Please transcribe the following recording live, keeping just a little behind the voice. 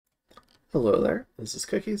Hello there, this is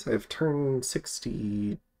Cookies. I've turned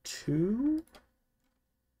 62,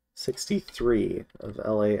 63 of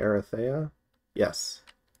LA Erytheia. Yes.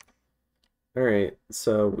 Alright,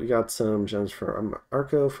 so we got some gems from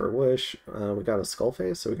Arco for Wish. We got a skull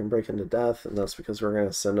face so we can break into death, and that's because we're going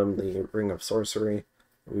to send him the Ring of Sorcery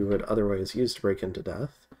we would otherwise use to break into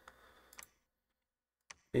death.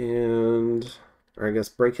 Or I guess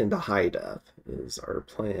break into high death is our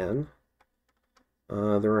plan.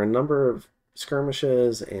 There were a number of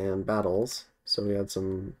skirmishes and battles. So we had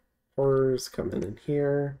some horrors coming in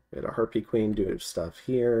here. We had a Harpy Queen do stuff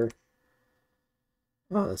here.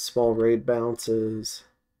 Small raid bounces.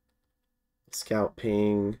 Scout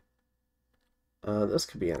ping. This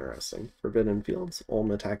could be interesting. Forbidden Fields,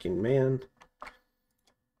 Ulm attacking man.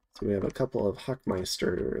 So we have a couple of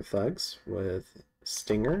Hockmeister thugs with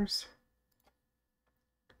stingers.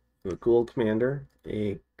 A Ghoul Commander,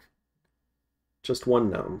 just one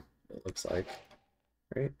gnome, it looks like.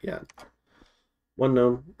 Right? Yeah. One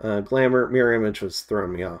gnome. Glamour, Mirror Image was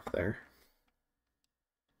throwing me off there.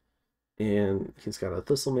 And he's got a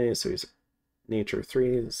Thistle Maze, so he's Nature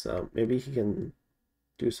 3, so maybe he can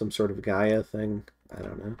do some sort of Gaia thing. I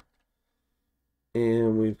don't know.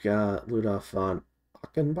 And we've got Ludolf von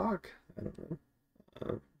Achenbach. I don't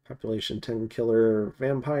know. Population 10 killer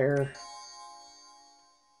vampire.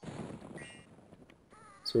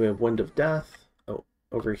 So we have Wind of Death. Oh,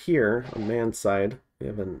 over here on man's side, we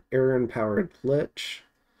have an Aaron-powered Lich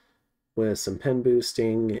with some pen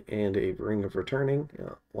boosting and a Ring of Returning,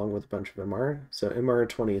 along with a bunch of MR. So MR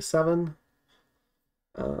 27,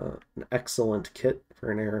 an excellent kit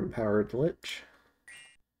for an Aaron-powered Lich.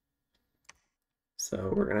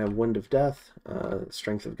 So we're going to have Wind of Death.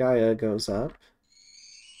 Strength of Gaia goes up.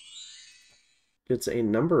 Gets a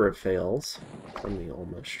number of fails from the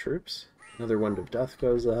Olmish troops. Another Wind of Death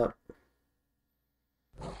goes up.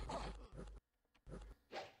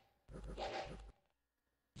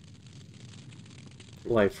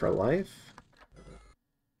 Life for life.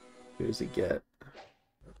 Who does he get?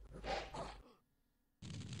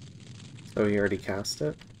 Oh, he already cast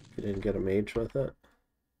it? He didn't get a mage with it?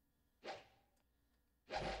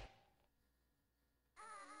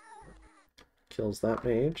 Kills that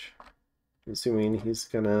mage. I'm assuming he's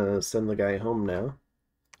gonna send the guy home now.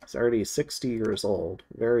 He's already 60 years old.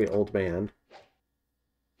 Very old man.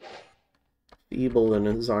 Feeble in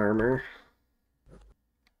his armor.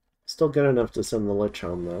 Still good enough to send the Lich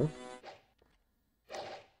home, though.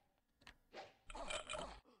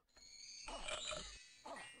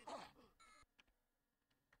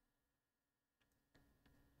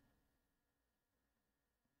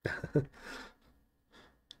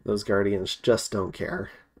 Those Guardians just don't care.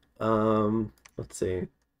 Let's see.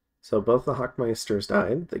 So both the Hockmeisters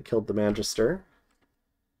died. They killed the Magister.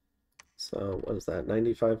 So what is that?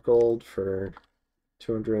 95 gold for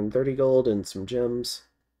 230 gold and some gems.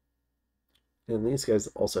 And these guys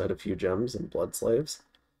also had a few gems and blood slaves.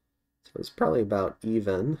 So it's probably about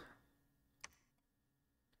even.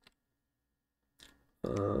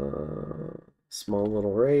 Small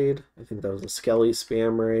little raid. I think that was a Skelly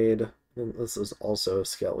spam raid. And this is also a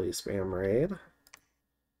Skelly spam raid.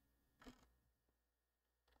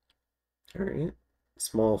 Alright.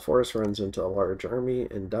 Small force runs into a large army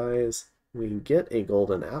and dies. We get a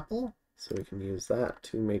golden apple, so we can use that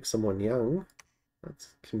to make someone young.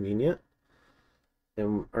 That's convenient.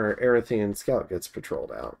 And our Erythean scout gets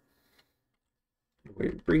patrolled out. We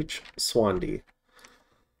breach Swandi.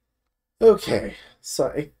 Okay,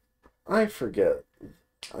 so I forget.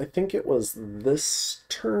 I think it was this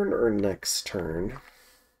turn or next turn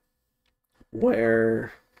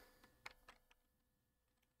where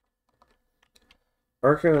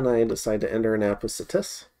Arco and I decide to enter an app with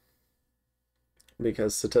Satis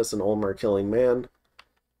because Satis and Ulm are killing man.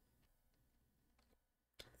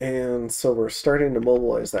 And so we're starting to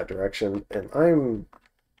mobilize that direction, and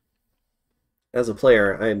as a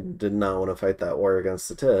player, I did not want to fight that war against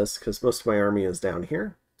Satis because most of my army is down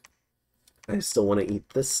here. I still want to eat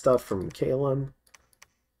this stuff from Kalem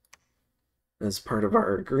as part of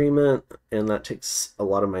our agreement, and that takes a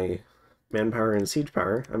lot of my manpower and siege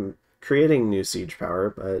power. I'm creating new siege power,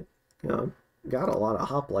 but, you know, got a lot of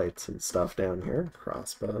hoplites and stuff down here,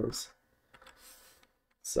 crossbows.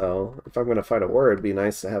 So if I'm going to fight a war, it'd be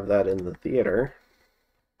nice to have that in the theater.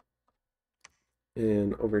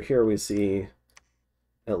 And over here we see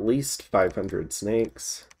at least 500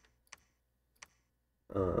 snakes.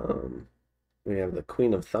 We have the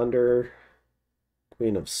Queen of Thunder,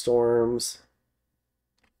 Queen of Storms.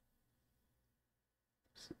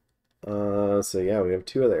 So yeah, we have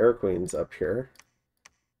two of the Air Queens up here.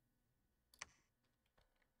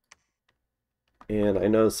 And I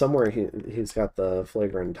know somewhere he's got the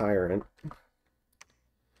Flagrant Tyrant.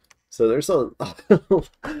 So there's a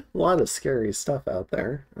lot of scary stuff out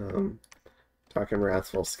there. Talking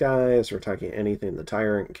Wrathful Skies, we're talking anything the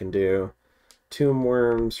Tyrant can do. Tomb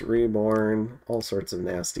Worms, Reborn, all sorts of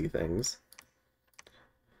nasty things.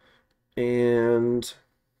 And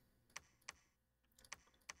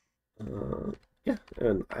yeah,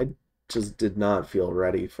 and I just did not feel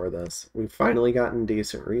ready for this. We've finally gotten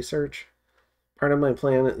decent research. Part of my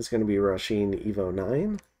plan is going to be rushing Evo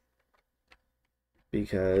 9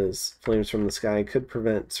 because Flames from the Sky could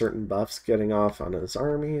prevent certain buffs getting off on his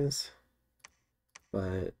armies.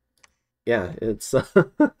 But yeah, it's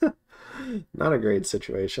not a great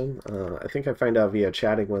situation. I think I find out via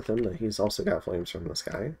chatting with him that he's also got Flames from the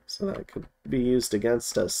Sky, so that could be used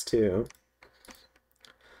against us too.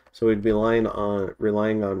 So we'd be relying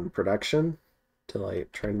on production to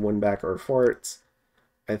like try and win back our forts.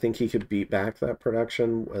 I think he could beat back that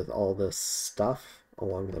production with all this stuff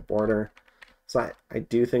along the border. So I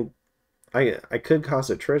do think I could cause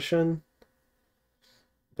attrition,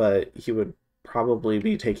 but he would probably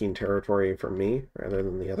be taking territory from me rather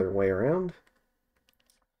than the other way around.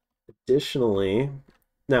 Additionally,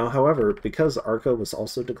 now, however, because Arco was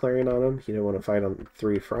also declaring on him, he didn't want to fight on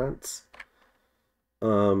 3 fronts.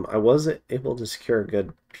 I wasn't able to secure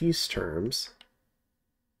good peace terms.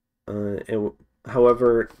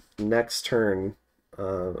 However, next turn,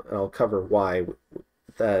 I'll cover why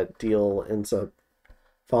that deal ends up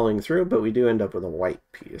falling through, but we do end up with a white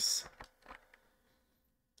piece.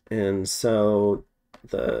 And so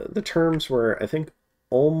the terms were, I think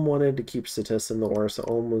Ulm wanted to keep Satis in the war, so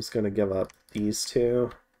Ulm was going to give up these 2.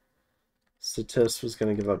 Satis was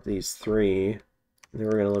going to give up these 3. They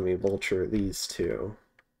were going to let me vulture these 2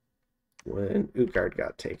 when Utgard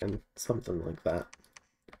got taken, something like that.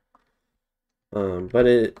 But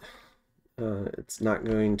it's not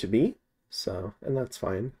going to be, so, and that's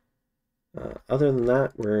fine. Other than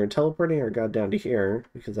that, we're teleporting our god down to here,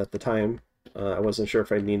 because at the time, I wasn't sure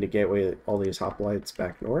if I'd need to gateway all these hoplites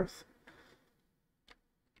back north.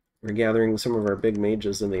 We're gathering some of our big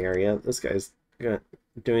mages in the area. This guy's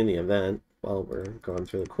doing the event while we're going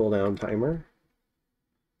through the cooldown timer.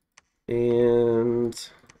 And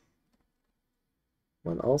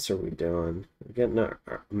what else are we doing? We're getting a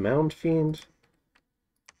Mound Fiend.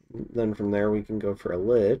 Then from there we can go for a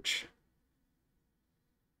Lich.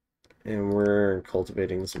 And we're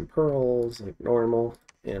cultivating some pearls like normal.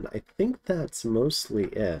 And I think that's mostly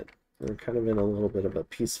it. We're kind of in a little bit of a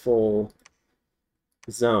peaceful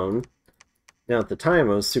zone. Now at the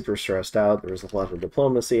time I was super stressed out. There was a lot of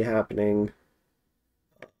diplomacy happening.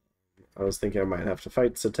 I was thinking I might have to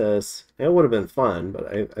fight Satis. It would have been fun,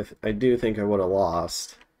 but I do think I would have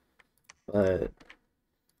lost. But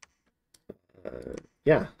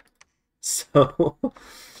yeah. So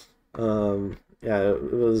yeah,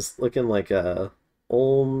 it was looking like a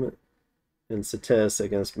Ulm and Satis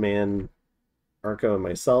against Man, Arco, and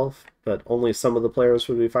myself, but only some of the players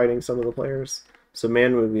would be fighting some of the players. So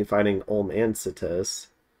Man would be fighting Ulm and Satis,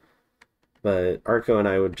 but Arco and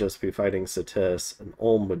I would just be fighting Satis, and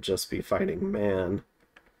Ulm would just be fighting Man.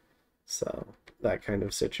 So, that kind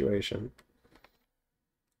of situation.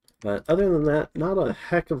 But other than that, not a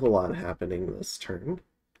heck of a lot happening this turn.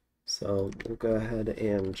 So we'll go ahead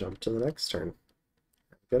and jump to the next turn.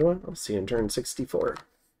 Good one. I'll see you in turn 64.